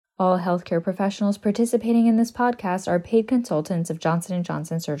All healthcare professionals participating in this podcast are paid consultants of Johnson &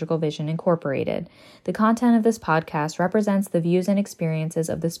 Johnson Surgical Vision Incorporated. The content of this podcast represents the views and experiences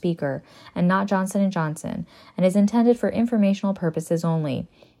of the speaker and not Johnson & Johnson and is intended for informational purposes only.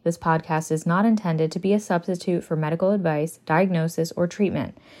 This podcast is not intended to be a substitute for medical advice, diagnosis, or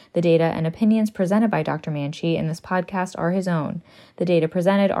treatment. The data and opinions presented by Dr. Manchi in this podcast are his own. The data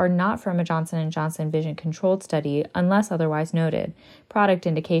presented are not from a Johnson & Johnson vision-controlled study unless otherwise noted. Product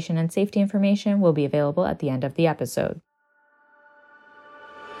indication and safety information will be available at the end of the episode.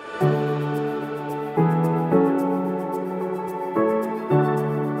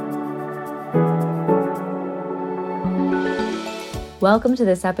 Welcome to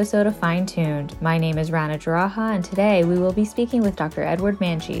this episode of Fine Tuned. My name is Rana Jaraha, and today we will be speaking with Dr. Edward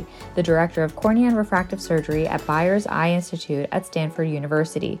Manchi, the Director of Cornea and Refractive Surgery at Byers Eye Institute at Stanford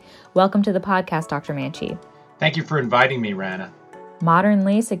University. Welcome to the podcast, Dr. Manchi. Thank you for inviting me, Rana. Modern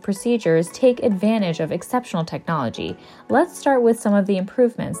LASIK procedures take advantage of exceptional technology. Let's start with some of the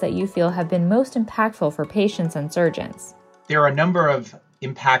improvements that you feel have been most impactful for patients and surgeons. There are a number of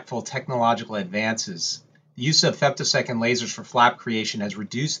impactful technological advances. The use of femtosecond lasers for flap creation has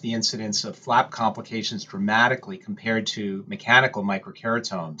reduced the incidence of flap complications dramatically compared to mechanical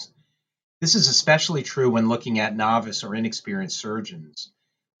microkeratomes. This is especially true when looking at novice or inexperienced surgeons.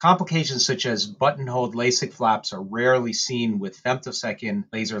 Complications such as buttonhole LASIK flaps are rarely seen with femtosecond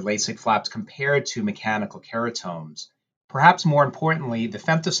laser LASIK flaps compared to mechanical keratomes. Perhaps more importantly, the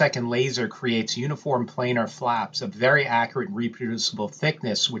femtosecond laser creates uniform planar flaps of very accurate and reproducible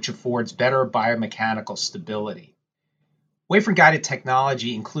thickness, which affords better biomechanical stability. Wavefront-guided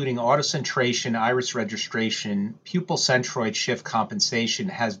technology, including autocentration, iris registration, pupil centroid shift compensation,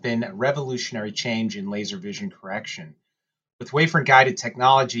 has been a revolutionary change in laser vision correction. With wavefront-guided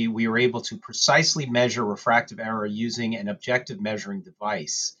technology, we are able to precisely measure refractive error using an objective measuring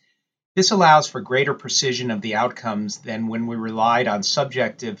device. This allows for greater precision of the outcomes than when we relied on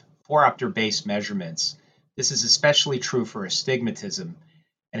subjective phoropter-based measurements. This is especially true for astigmatism.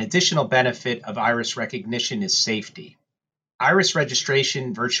 An additional benefit of iris recognition is safety. Iris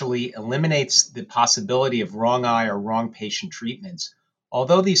registration virtually eliminates the possibility of wrong eye or wrong patient treatments.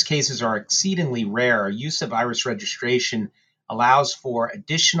 Although these cases are exceedingly rare, use of iris registration allows for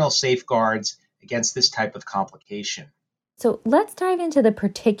additional safeguards against this type of complication. So let's dive into the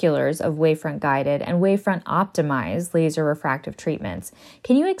particulars of wavefront-guided and wavefront-optimized laser refractive treatments.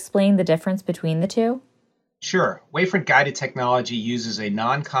 Can you explain the difference between the two? Sure. Wavefront-guided technology uses a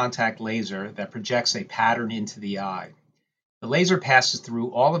non-contact laser that projects a pattern into the eye. The laser passes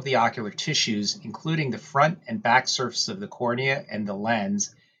through all of the ocular tissues, including the front and back surface of the cornea and the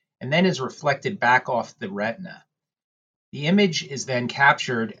lens, and then is reflected back off the retina. The image is then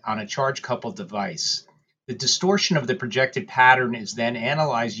captured on a charge-coupled device. The distortion of the projected pattern is then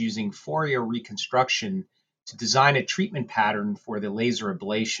analyzed using Fourier reconstruction to design a treatment pattern for the laser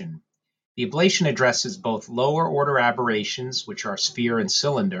ablation. The ablation addresses both lower-order aberrations, which are sphere and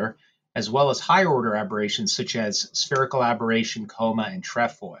cylinder, as well as higher-order aberrations such as spherical aberration, coma, and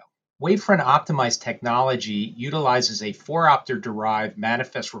trefoil. Wavefront-optimized technology utilizes a phoropter-derived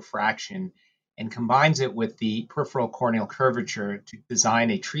manifest refraction and combines it with the peripheral corneal curvature to design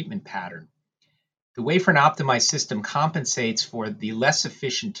a treatment pattern. The wavefront-optimized system compensates for the less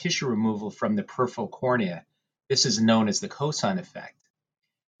efficient tissue removal from the peripheral cornea. This is known as the cosine effect.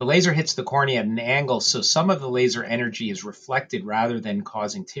 The laser hits the cornea at an angle, so some of the laser energy is reflected rather than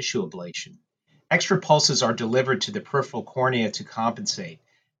causing tissue ablation. Extra pulses are delivered to the peripheral cornea to compensate.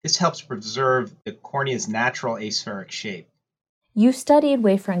 This helps preserve the cornea's natural aspheric shape. You studied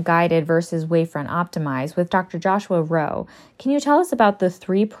wavefront-guided versus wavefront-optimized with Dr. Joshua Rowe. Can you tell us about the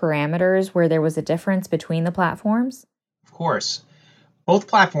three parameters where there was a difference between the platforms? Of course. Both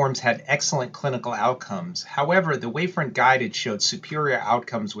platforms had excellent clinical outcomes. However, the wavefront-guided showed superior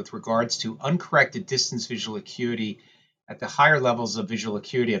outcomes with regards to uncorrected distance visual acuity at the higher levels of visual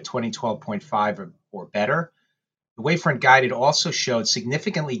acuity of 20/12.5 or better. The wavefront-guided also showed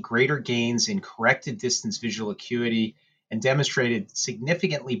significantly greater gains in corrected distance visual acuity and demonstrated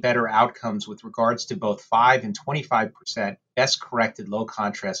significantly better outcomes with regards to both 5 and 25% best corrected low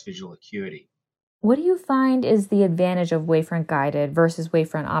contrast visual acuity. What do you find is the advantage of wavefront-guided versus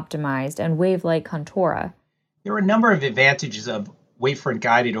wavefront-optimized and wave-like contora? There are a number of advantages of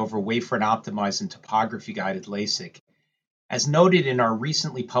wavefront-guided over wavefront-optimized and topography-guided LASIK. As noted in our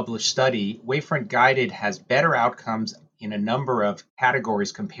recently published study, wavefront-guided has better outcomes in a number of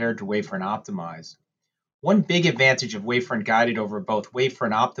categories compared to wavefront-optimized. One big advantage of wavefront-guided over both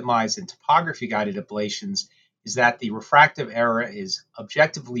wavefront-optimized and topography-guided ablations is that the refractive error is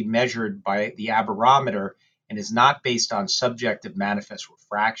objectively measured by the aberrometer and is not based on subjective manifest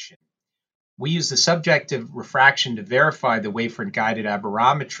refraction. We use the subjective refraction to verify the wavefront-guided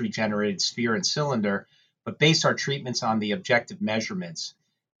aberrometry-generated sphere and cylinder, but base our treatments on the objective measurements.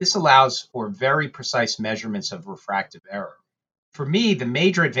 This allows for very precise measurements of refractive error. For me, the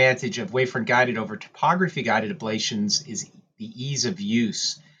major advantage of wavefront-guided over topography-guided ablations is the ease of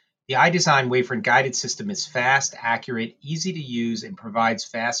use. The iDesign wavefront-guided system is fast, accurate, easy to use, and provides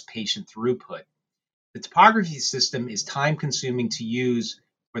fast patient throughput. The topography system is time-consuming to use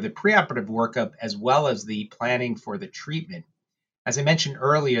for the preoperative workup as well as the planning for the treatment. As I mentioned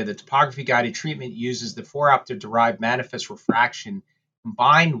earlier, the topography-guided treatment uses the phoropter-derived manifest refraction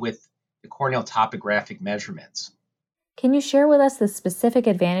combined with the corneal topographic measurements. Can you share with us the specific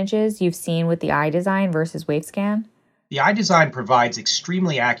advantages you've seen with the iDesign versus WaveScan? The iDesign provides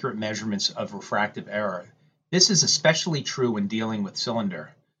extremely accurate measurements of refractive error. This is especially true when dealing with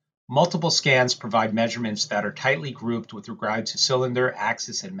cylinder. Multiple scans provide measurements that are tightly grouped with regard to cylinder,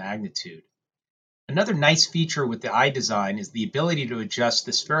 axis, and magnitude. Another nice feature with the iDesign is the ability to adjust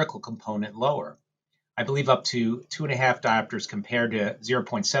the spherical component lower. I believe up to 2.5 diopters compared to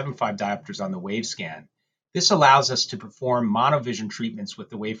 0.75 diopters on the WaveScan. This allows us to perform monovision treatments with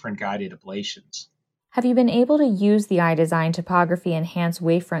the wavefront-guided ablations. Have you been able to use the iDesign topography enhanced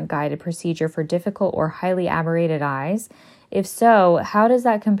wavefront-guided procedure for difficult or highly aberrated eyes? If so, how does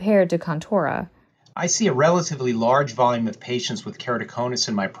that compare to Contora? I see a relatively large volume of patients with keratoconus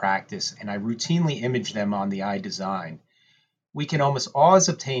in my practice, and I routinely image them on the iDesign. We can almost always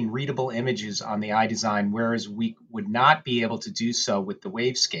obtain readable images on the iDesign, whereas we would not be able to do so with the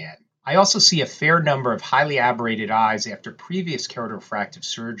WaveScan. I also see a fair number of highly aberrated eyes after previous keratorefractive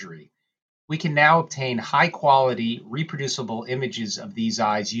surgery. We can now obtain high-quality, reproducible images of these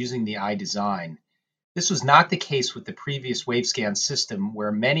eyes using the iDesign. This was not the case with the previous WaveScan system,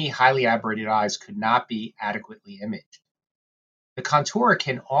 where many highly aberrated eyes could not be adequately imaged. The Contora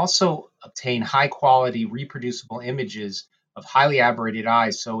can also obtain high-quality, reproducible images of highly aberrated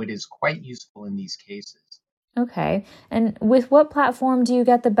eyes, so it is quite useful in these cases. Okay, and with what platform do you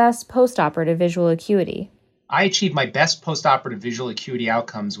get the best postoperative visual acuity? I achieve my best postoperative visual acuity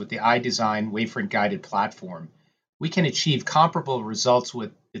outcomes with the iDesign wavefront-guided platform. We can achieve comparable results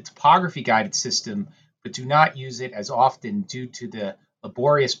with the topography-guided system, but do not use it as often due to the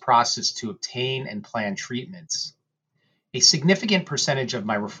laborious process to obtain and plan treatments. A significant percentage of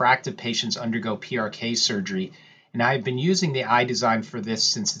my refractive patients undergo PRK surgery, and I have been using the iDesign for this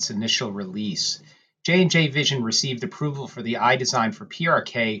since its initial release. J&J Vision received approval for the iDesign for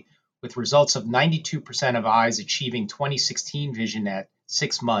PRK with results of 92% of eyes achieving 20/16 vision at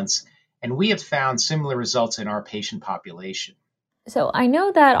 6 months, and we have found similar results in our patient population. So I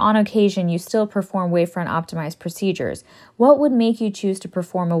know that on occasion you still perform wavefront optimized procedures. What would make you choose to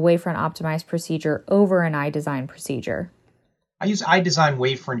perform a wavefront optimized procedure over an iDesign procedure? I use iDesign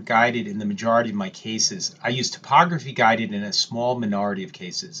wavefront guided in the majority of my cases. I use topography guided in a small minority of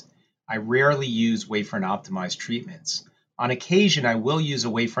cases. I rarely use wavefront optimized treatments. On occasion, I will use a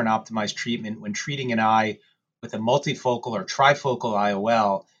wavefront optimized treatment when treating an eye with a multifocal or trifocal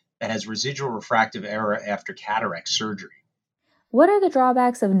IOL that has residual refractive error after cataract surgery. What are the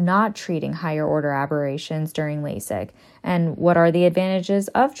drawbacks of not treating higher order aberrations during LASIK? And what are the advantages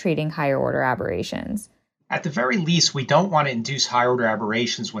of treating higher order aberrations? At the very least, we don't want to induce high order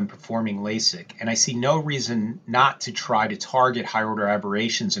aberrations when performing LASIK, and I see no reason not to try to target high order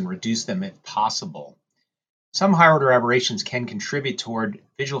aberrations and reduce them if possible. Some high order aberrations can contribute toward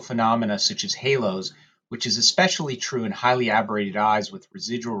visual phenomena such as halos, which is especially true in highly aberrated eyes with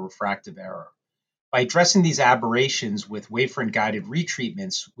residual refractive error. By addressing these aberrations with wavefront-guided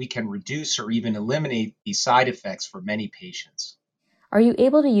retreatments, we can reduce or even eliminate these side effects for many patients. Are you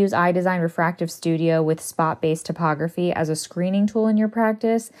able to use iDesign Refractive Studio with spot-based topography as a screening tool in your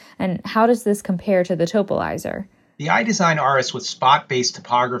practice? And how does this compare to the Topalizer? The iDesign RS with spot-based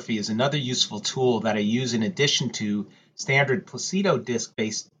topography is another useful tool that I use in addition to standard Placido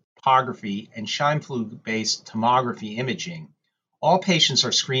disc-based topography and Scheimpflug-based tomography imaging. All patients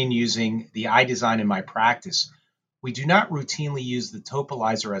are screened using the iDesign in my practice. We do not routinely use the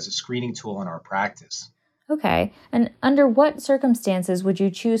Topalizer as a screening tool in our practice. Okay, and under what circumstances would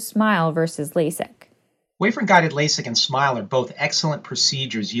you choose SMILE versus LASIK? Wavefront-guided LASIK and SMILE are both excellent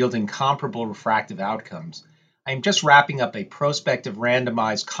procedures yielding comparable refractive outcomes. I am just wrapping up a prospective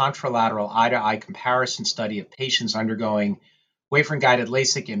randomized contralateral eye-to-eye comparison study of patients undergoing wavefront-guided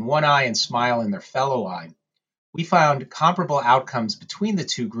LASIK in one eye and SMILE in their fellow eye. We found comparable outcomes between the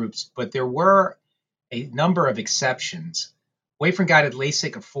two groups, but there were a number of exceptions. Wavefront-guided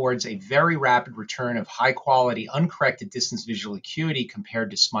LASIK affords a very rapid return of high-quality, uncorrected distance visual acuity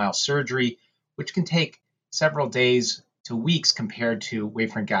compared to SMILE surgery, which can take several days to weeks compared to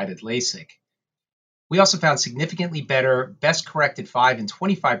wavefront-guided LASIK. We also found significantly better best-corrected 5 and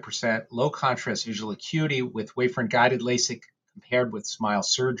 25% low-contrast visual acuity with wavefront-guided LASIK compared with SMILE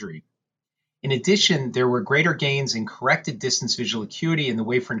surgery. In addition, there were greater gains in corrected distance visual acuity in the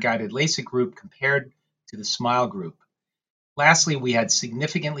wavefront-guided LASIK group compared to the SMILE group. Lastly, we had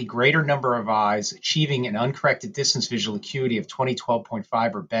significantly greater number of eyes achieving an uncorrected distance visual acuity of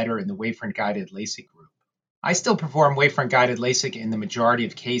 20/12.5 or better in the wavefront-guided LASIK group. I still perform wavefront-guided LASIK in the majority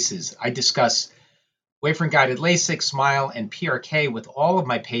of cases. I discuss wavefront-guided LASIK, SMILE, and PRK with all of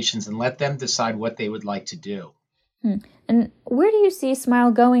my patients and let them decide what they would like to do. And where do you see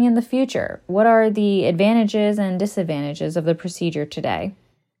SMILE going in the future? What are the advantages and disadvantages of the procedure today?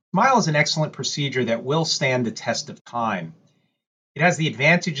 SMILE is an excellent procedure that will stand the test of time. It has the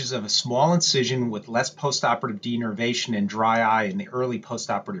advantages of a small incision with less postoperative denervation and dry eye in the early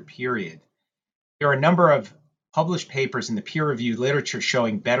postoperative period. There are a number of published papers in the peer-reviewed literature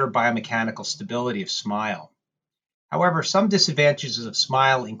showing better biomechanical stability of SMILE. However, some disadvantages of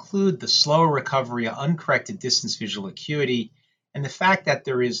SMILE include the slower recovery of uncorrected distance visual acuity and the fact that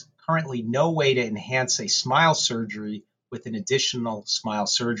there is currently no way to enhance a SMILE surgery with an additional SMILE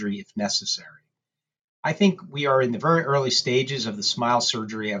surgery if necessary. I think we are in the very early stages of the SMILE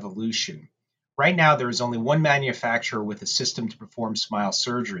surgery evolution. Right now, there is only one manufacturer with a system to perform SMILE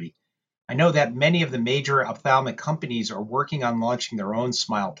surgery. I know that many of the major ophthalmic companies are working on launching their own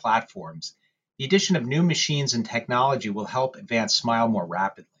SMILE platforms. The addition of new machines and technology will help advance SMILE more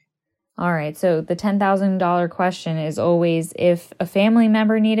rapidly. All right, so the $10,000 question is always, if a family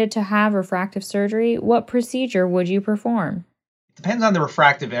member needed to have refractive surgery, what procedure would you perform? It depends on the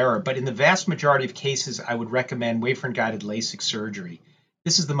refractive error, but in the vast majority of cases, I would recommend wavefront-guided LASIK surgery.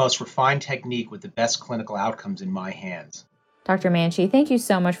 This is the most refined technique with the best clinical outcomes in my hands. Dr. Manchi, thank you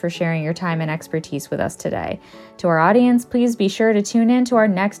so much for sharing your time and expertise with us today. To our audience, please be sure to tune in to our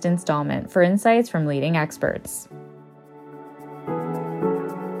next installment for insights from leading experts.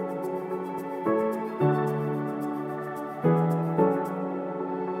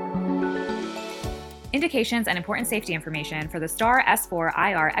 Indications and important safety information for the STAR S4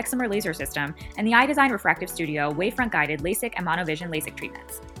 IR excimer laser system and the iDesign Refractive Studio wavefront-guided LASIK and monovision LASIK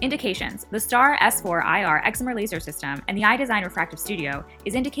treatments. Indications: the STAR S4 IR excimer laser system and the iDesign Refractive Studio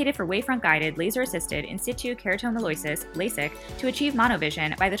is indicated for wavefront-guided laser-assisted in situ keratomillosis (LASIK) to achieve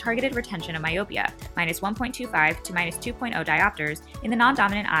monovision by the targeted retention of myopia (-1.25 to -2.0 diopters) in the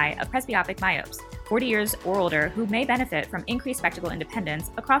non-dominant eye of presbyopic myopes 40 years or older who may benefit from increased spectacle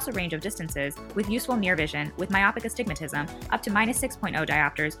independence across a range of distances with useful near vision with myopic astigmatism up to -6.0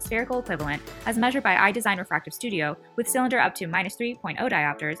 diopters spherical equivalent as measured by iDesign Refractive Studio with cylinder up to -3.0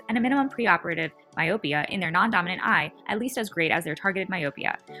 diopters and a minimum preoperative myopia in their non-dominant eye at least as great as their targeted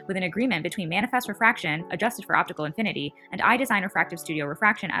myopia, with an agreement between manifest refraction, adjusted for optical infinity, and iDesign Refractive Studio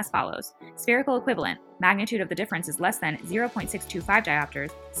refraction as follows. Spherical equivalent, magnitude of the difference is less than 0.625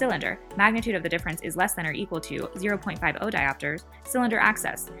 diopters. Cylinder, magnitude of the difference is less than or equal to 0.50 diopters. Cylinder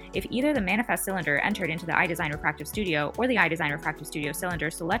access, if either the manifest cylinder entered into the iDesign Refractive Studio or the iDesign Refractive Studio cylinder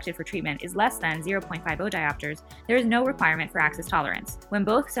selected for treatment is less than 0.50 diopters, there is no requirement for axis tolerance. When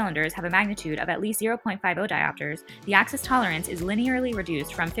both cylinders have a magnitude of at least 0.50 diopters, the axis tolerance is linearly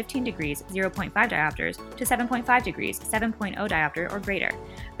reduced from 15 degrees 0.5 diopters to 7.5 degrees 7.0 diopter or greater,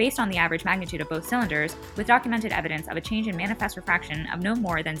 based on the average magnitude of both cylinders, with documented evidence of a change in manifest refraction of no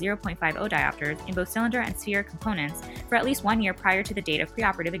more than 0.50 diopters in both cylinder and sphere components for at least 1 year prior to the date of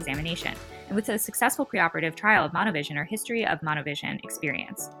preoperative examination, and with a successful preoperative trial of monovision or history of monovision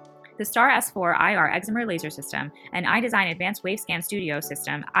experience. The STAR S4 IR excimer laser system and iDesign Advanced WaveScan Studio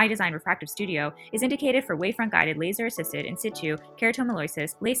system, iDesign Refractive Studio, is indicated for wavefront-guided laser-assisted in situ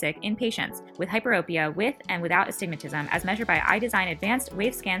keratomillosis (LASIK) in patients with hyperopia with and without astigmatism as measured by iDesign Advanced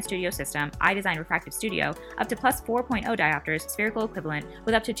WaveScan Studio system, iDesign Refractive Studio, up to +4.0 diopters spherical equivalent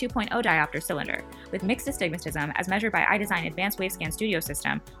with up to 2.0 diopter cylinder, with mixed astigmatism as measured by iDesign Advanced WaveScan Studio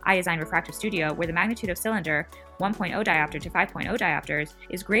system, iDesign Refractive Studio, where the magnitude of cylinder 1.0 diopter to 5.0 diopters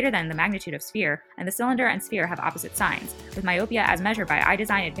is greater than the magnitude of sphere, and the cylinder and sphere have opposite signs, with myopia as measured by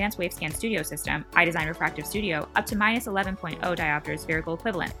iDesign Advanced WaveScan Studio system, iDesign Refractive Studio, up to -11.0 diopters spherical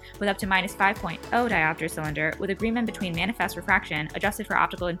equivalent, with up to -5.0 diopter cylinder, with agreement between manifest refraction, adjusted for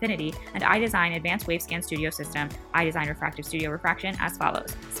optical infinity, and iDesign Advanced WaveScan Studio system, iDesign Refractive Studio refraction as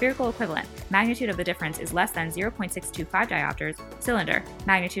follows. Spherical equivalent, magnitude of the difference is less than 0.625 diopters. Cylinder,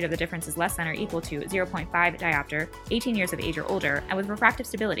 magnitude of the difference is less than or equal to 0.5 diopter, 18 years of age or older, and with refractive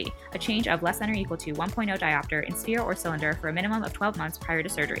stability, a change of less than or equal to 1.0 diopter in sphere or cylinder for a minimum of 12 months prior to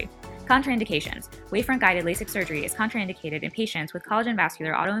surgery. Contraindications. Wavefront-guided LASIK surgery is contraindicated in patients with collagen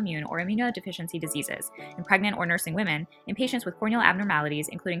vascular autoimmune or immunodeficiency diseases, in pregnant or nursing women, in patients with corneal abnormalities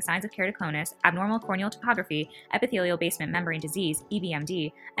including signs of keratoconus, abnormal corneal topography, epithelial basement membrane disease,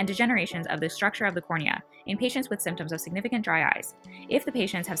 EBMD, and degenerations of the structure of the cornea, in patients with symptoms of significant dry eyes. If the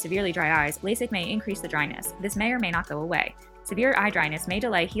patients have severely dry eyes, LASIK may increase the dryness. This may or may not go away. Severe eye dryness may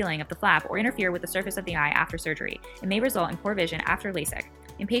delay healing of the flap or interfere with the surface of the eye after surgery. It may result in poor vision after LASIK.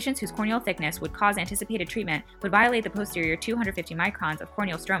 In patients whose corneal thickness would cause anticipated treatment would violate the posterior 250 microns of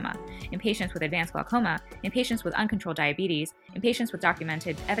corneal stroma, in patients with advanced glaucoma, in patients with uncontrolled diabetes, in patients with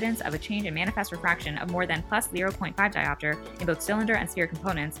documented evidence of a change in manifest refraction of more than plus 0.5 diopter in both cylinder and sphere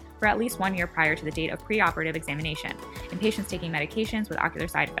components for at least 1 year prior to the date of preoperative examination, in patients taking medications with ocular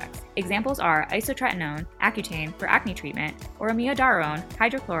side effects. Examples are isotretinoin, Accutane for acne treatment, or amiodarone,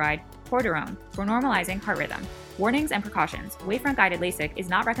 hydrochloride, Cordarone for normalizing heart rhythm. Warnings and precautions. Wavefront-guided LASIK is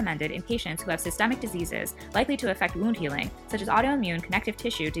not recommended in patients who have systemic diseases likely to affect wound healing, such as autoimmune connective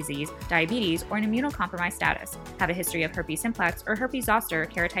tissue disease, diabetes, or an immunocompromised status, have a history of herpes simplex or herpes zoster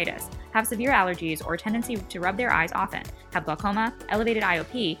keratitis, have severe allergies or tendency to rub their eyes often, have glaucoma, elevated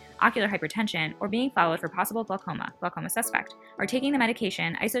IOP, ocular hypertension, or being followed for possible glaucoma suspect, are taking the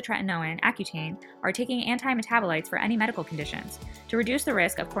medication isotretinoin, Accutane, are taking anti-metabolites for any medical conditions. To reduce the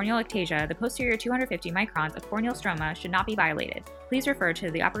risk of corneal ectasia, the posterior 250 microns of corneal stroma should not be violated. Please refer to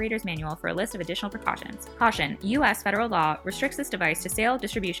the operator's manual for a list of additional precautions. Caution: U.S. federal law restricts this device to sale,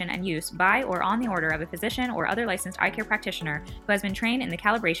 distribution, and use by or on the order of a physician or other licensed eye care practitioner who has been trained in the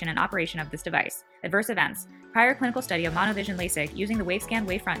calibration and operation of this device. Adverse events. Prior clinical study of monovision LASIK using the WaveScan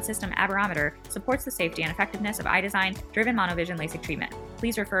Wavefront System aberrometer supports the safety and effectiveness of iDesign-driven monovision LASIK treatment.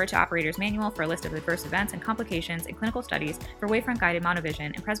 Please refer to operator's manual for a list of adverse events and complications in clinical studies for wavefront-guided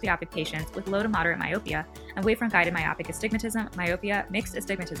monovision in presbyopic patients with low to moderate myopia and wavefront-guided myopic astigmatism, myopia, mixed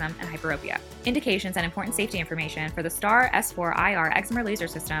astigmatism, and hyperopia. Indications and important safety information for the STAR S4 IR excimer laser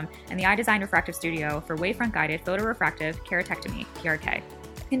system and the iDesign Refractive Studio for wavefront-guided photorefractive keratectomy, PRK.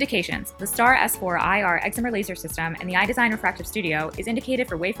 Indications. The STAR S4 IR excimer laser system and the iDesign Refractive Studio is indicated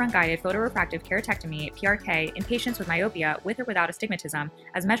for wavefront-guided photorefractive keratectomy, PRK, in patients with myopia with or without astigmatism,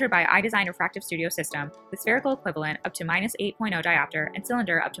 as measured by iDesign Refractive Studio system, with spherical equivalent up to minus 8.0 diopter and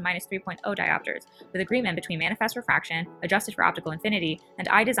cylinder up to minus 3.0 diopters, with agreement between manifest refraction, adjusted for optical infinity, and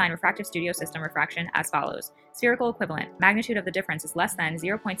iDesign Refractive Studio system refraction as follows. Spherical equivalent, magnitude of the difference is less than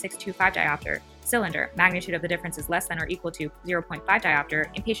 0.625 diopter. Cylinder, magnitude of the difference is less than or equal to 0.5 diopter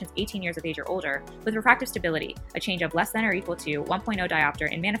in patients 18 years of age or older, with refractive stability, a change of less than or equal to 1.0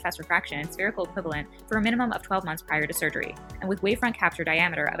 diopter in manifest refraction, spherical equivalent, for a minimum of 12 months prior to surgery, and with wavefront capture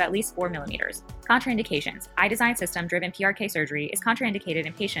diameter of at least 4 millimeters. Contraindications. iDesign system-driven PRK surgery is contraindicated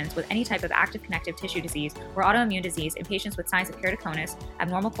in patients with any type of active connective tissue disease or autoimmune disease, in patients with signs of keratoconus,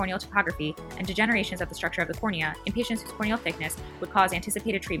 abnormal corneal topography, and degenerations of the structure of the cornea, in patients whose corneal thickness would cause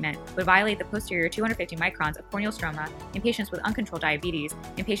anticipated treatment, would violate the posterior 250 microns of corneal stroma, in patients with uncontrolled diabetes,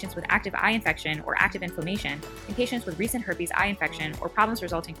 in patients with active eye infection or active inflammation, in patients with recent herpes eye infection or problems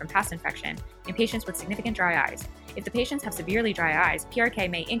resulting from past infection, in patients with significant dry eyes. If the patients have severely dry eyes,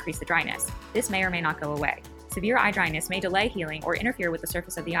 PRK may increase the dryness. This may or may not go away. Severe eye dryness may delay healing or interfere with the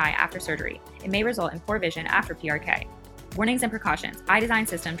surface of the eye after surgery. It may result in poor vision after PRK. Warnings and precautions. iDesign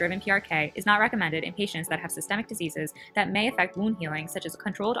system-driven PRK is not recommended in patients that have systemic diseases that may affect wound healing, such as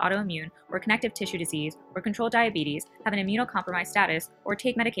controlled autoimmune or connective tissue disease, or controlled diabetes, have an immunocompromised status, or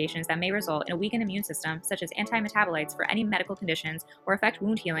take medications that may result in a weakened immune system, such as anti-metabolites for any medical conditions, or affect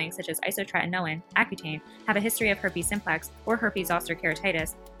wound healing, such as isotretinoin, Accutane, have a history of herpes simplex or herpes zoster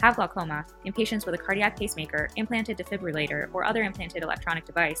keratitis, have glaucoma, in patients with a cardiac pacemaker, implanted defibrillator, or other implanted electronic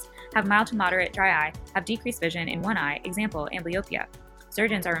device, have mild to moderate dry eye, have decreased vision in one eye, example, amblyopia.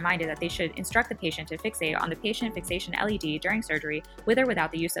 Surgeons are reminded that they should instruct the patient to fixate on the patient fixation LED during surgery with or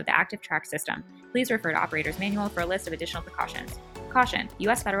without the use of the active track system. Please refer to operator's manual for a list of additional precautions. Caution: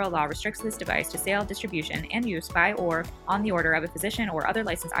 U.S. federal law restricts this device to sale, distribution, and use by or on the order of a physician or other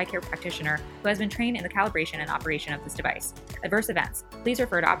licensed eye care practitioner who has been trained in the calibration and operation of this device. Adverse events. Please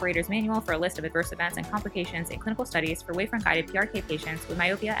refer to operator's manual for a list of adverse events and complications in clinical studies for wavefront-guided PRK patients with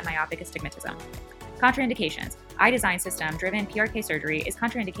myopia and myopic astigmatism. Contraindications. iDesign system-driven PRK surgery is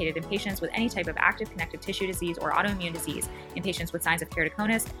contraindicated in patients with any type of active connective tissue disease or autoimmune disease, in patients with signs of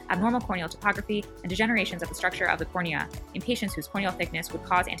keratoconus, abnormal corneal topography, and degenerations of the structure of the cornea, in patients whose corneal thickness would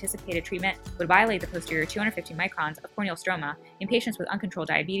cause anticipated treatment, would violate the posterior 250 microns of corneal stroma, in patients with uncontrolled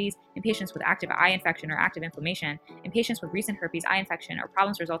diabetes, in patients with active eye infection or active inflammation, in patients with recent herpes eye infection or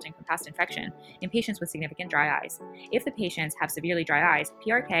problems resulting from past infection, in patients with significant dry eyes. If the patients have severely dry eyes,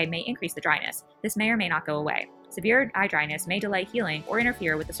 PRK may increase the dryness. This may or may not go away. Severe eye dryness may delay healing or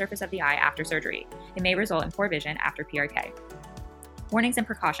interfere with the surface of the eye after surgery. It may result in poor vision after PRK. Warnings and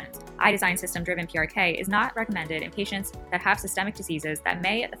precautions. Eye design system-driven PRK is not recommended in patients that have systemic diseases that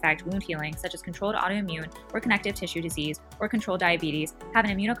may affect wound healing, such as controlled autoimmune or connective tissue disease, or controlled diabetes, have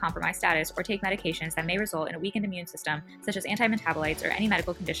an immunocompromised status, or take medications that may result in a weakened immune system, such as antimetabolites or any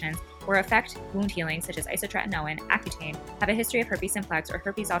medical conditions, or affect wound healing, such as isotretinoin, Accutane, have a history of herpes simplex or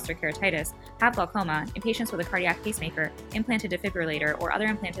herpes zoster keratitis, have glaucoma, in patients with a cardiac pacemaker, implanted defibrillator, or other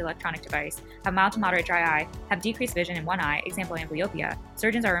implanted electronic device, have mild to moderate dry eye, have decreased vision in one eye, example amblyopia.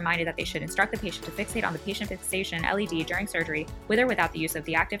 Surgeons are reminded that they should instruct the patient to fixate on the patient fixation LED during surgery with or without the use of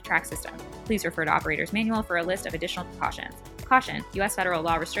the active track system. Please refer to operator's manual for a list of additional precautions. Caution: U.S. federal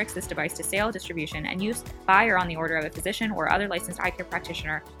law restricts this device to sale, distribution, and use by or on the order of a physician or other licensed eye care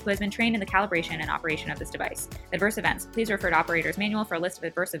practitioner who has been trained in the calibration and operation of this device. Adverse events: please refer to operator's manual for a list of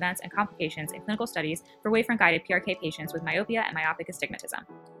adverse events and complications in clinical studies for wavefront-guided PRK patients with myopia and myopic astigmatism.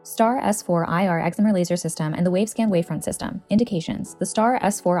 STAR S4 IR excimer laser system and the WaveScan wavefront system. Indications: the STAR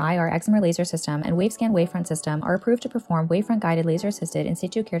S4 IR excimer laser system and WaveScan wavefront system are approved to perform wavefront-guided laser-assisted in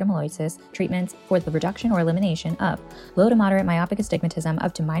situ keratomelosis treatments for the reduction or elimination of low to moderate myopic astigmatism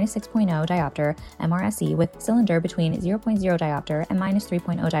up to -6.0 diopter MRSE with cylinder between 0.0 diopter and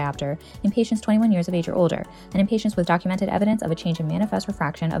 -3.0 diopter in patients 21 years of age or older, and in patients with documented evidence of a change in manifest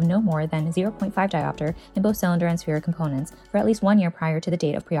refraction of no more than 0.5 diopter in both cylinder and sphere components for at least 1 year prior to the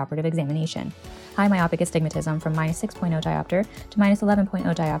date of preoperative examination. High myopic astigmatism from -6.0 diopter to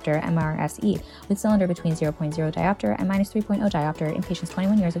 -11.0 diopter MRSE with cylinder between 0.0 diopter and -3.0 diopter in patients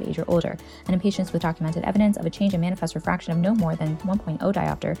 21 years of age or older, and in patients with documented evidence of a change in manifest refraction of no more than 1.0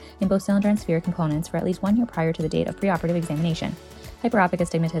 diopter in both cylinder and sphere components for at least 1 year prior to the date of preoperative examination. Hyperopic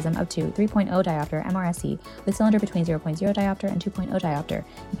astigmatism up to 3.0 diopter MRSE with cylinder between 0.0 diopter and 2.0 diopter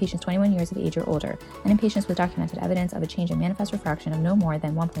in patients 21 years of age or older, and in patients with documented evidence of a change in manifest refraction of no more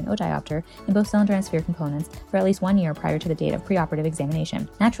than 1.0 diopter in both cylinder and sphere components for at least 1 year prior to the date of preoperative examination.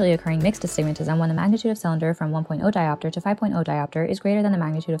 Naturally occurring mixed astigmatism when the magnitude of cylinder from 1.0 diopter to 5.0 diopter is greater than the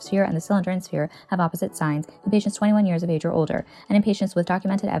magnitude of sphere and the cylinder and sphere have opposite signs in patients 21 years of age or older, and in patients with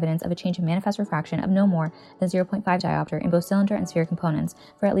documented evidence of a change in manifest refraction of no more than 0.5 diopter in both cylinder and sphere components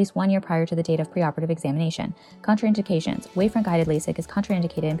for at least 1 year prior to the date of preoperative examination. Contraindications: wavefront-guided LASIK is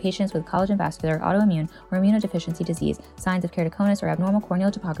contraindicated in patients with collagen vascular, autoimmune, or immunodeficiency disease, signs of keratoconus or abnormal corneal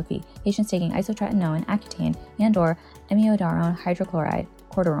topography, patients taking isotretinoin, Accutane, and/or amiodarone hydrochloride,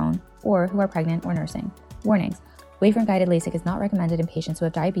 cortisone, or who are pregnant or nursing. Warnings: wavefront-guided LASIK is not recommended in patients who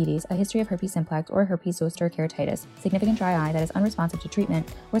have diabetes, a history of herpes simplex or herpes zoster keratitis, significant dry eye that is unresponsive to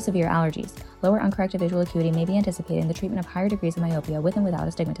treatment, or severe allergies. Lower uncorrected visual acuity may be anticipated in the treatment of higher degrees of myopia with and without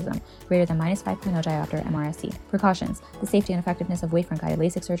astigmatism, greater than -5.0 diopter MRSE. Precautions: the safety and effectiveness of wavefront-guided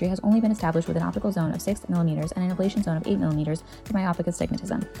LASIK surgery has only been established with an optical zone of 6 mm and an ablation zone of 8 mm for myopic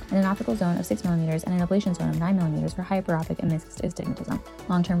astigmatism, and an optical zone of 6 mm and an ablation zone of 9 mm for hyperopic and mixed astigmatism.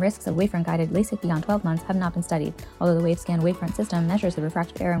 Long-term risks of wavefront-guided LASIK beyond 12 months have not been studied, although the WaveScan wavefront system measures the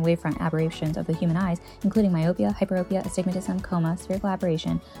refractive error and wavefront aberrations of the human eyes, including myopia, hyperopia, astigmatism, coma, spherical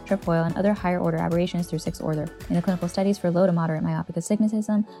aberration, trefoil, and other higher-order aberrations through 6th order, in the clinical studies for low to moderate myopic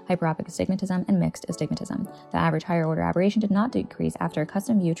astigmatism, hyperopic astigmatism, and mixed astigmatism. The average higher-order aberration did not decrease after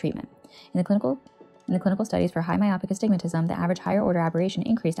custom view treatment. In the clinical studies for high myopic astigmatism, the average higher order aberration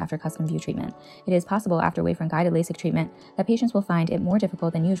increased after custom view treatment. It is possible after wavefront-guided LASIK treatment that patients will find it more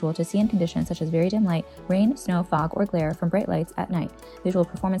difficult than usual to see in conditions such as very dim light, rain, snow, fog, or glare from bright lights at night. Visual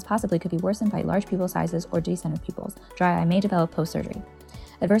performance possibly could be worsened by large pupil sizes or decentered pupils. Dry eye may develop post-surgery.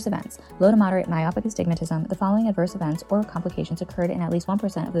 Adverse events: low to moderate myopic astigmatism. The following adverse events or complications occurred in at least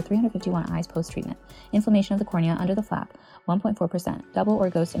 1% of the 351 eyes post-treatment. Inflammation of the cornea under the flap, 1.4%. Double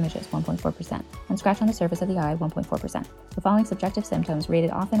or ghost images, 1.4%. And scratch on the surface of the eye, 1.4%. The following subjective symptoms, rated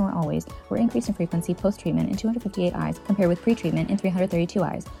often or always, were increased in frequency post-treatment in 258 eyes compared with pre-treatment in 332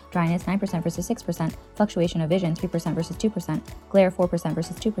 eyes. Dryness, 9% versus 6%. Fluctuation of vision, 3% versus 2%. Glare, 4%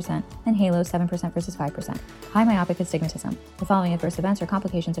 versus 2%. And halo, 7% versus 5%. High myopic astigmatism. The following adverse events or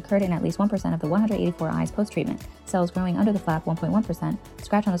complications occurred in at least 1% of the 184 eyes post-treatment. Cells growing under the flap, 1.1%.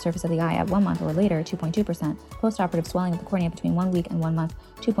 Scratch on the surface of the eye at 1 month or later, 2.2%. Postoperative swelling of the cornea between 1 week and 1 month,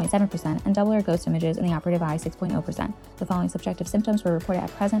 2.7%. And double or ghost images in the operative eye, 6.0%. The following subjective symptoms were reported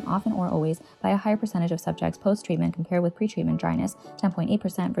at present, often or always, by a higher percentage of subjects post-treatment compared with pre-treatment. Dryness,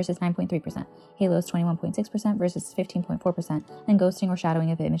 10.8% versus 9.3%. Halos, 21.6% versus 15.4%. And ghosting or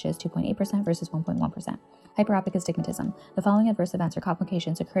shadowing of images, 2.8% versus 1.1%. Hyperopic astigmatism. The following adverse events or complications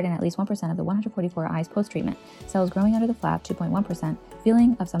complications occurred in at least 1% of the 144 eyes post-treatment. Cells growing under the flap, 2.1%,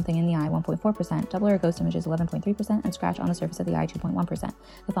 feeling of something in the eye, 1.4%, Doppler or ghost images, 11.3%, and scratch on the surface of the eye, 2.1%.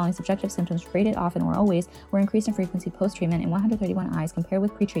 The following subjective symptoms rated often or always were increased in frequency post-treatment in 131 eyes compared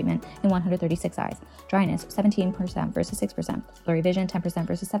with pre-treatment in 136 eyes. Dryness, 17% versus 6%. Blurry vision, 10%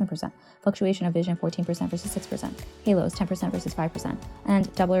 versus 7%. Fluctuation of vision, 14% versus 6%. Halos, 10% versus 5%.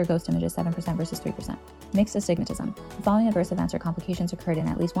 And Doppler or ghost images, 7% versus 3%. Mixed astigmatism. The following adverse events or complications occurred in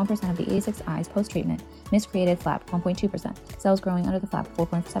at least 1% of the 86 eyes post-treatment. Miscreated flap, 1.2%. Cells growing under the flap,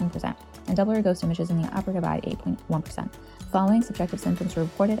 4.7%. And Doppler or ghost images in the operative eye, 8.1%. The following subjective symptoms were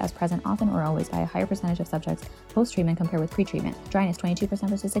reported as present often or always by a higher percentage of subjects post-treatment compared with pre-treatment. Dryness, 22%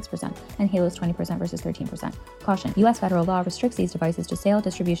 versus 6%. And halos, 20% versus 13%. Caution. U.S. federal law restricts these devices to sale,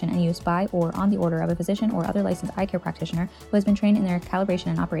 distribution, and use by or on the order of a physician or other licensed eye care practitioner who has been trained in their calibration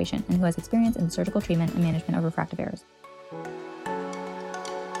and operation and who has experience in the surgical treatment and management of refractive errors.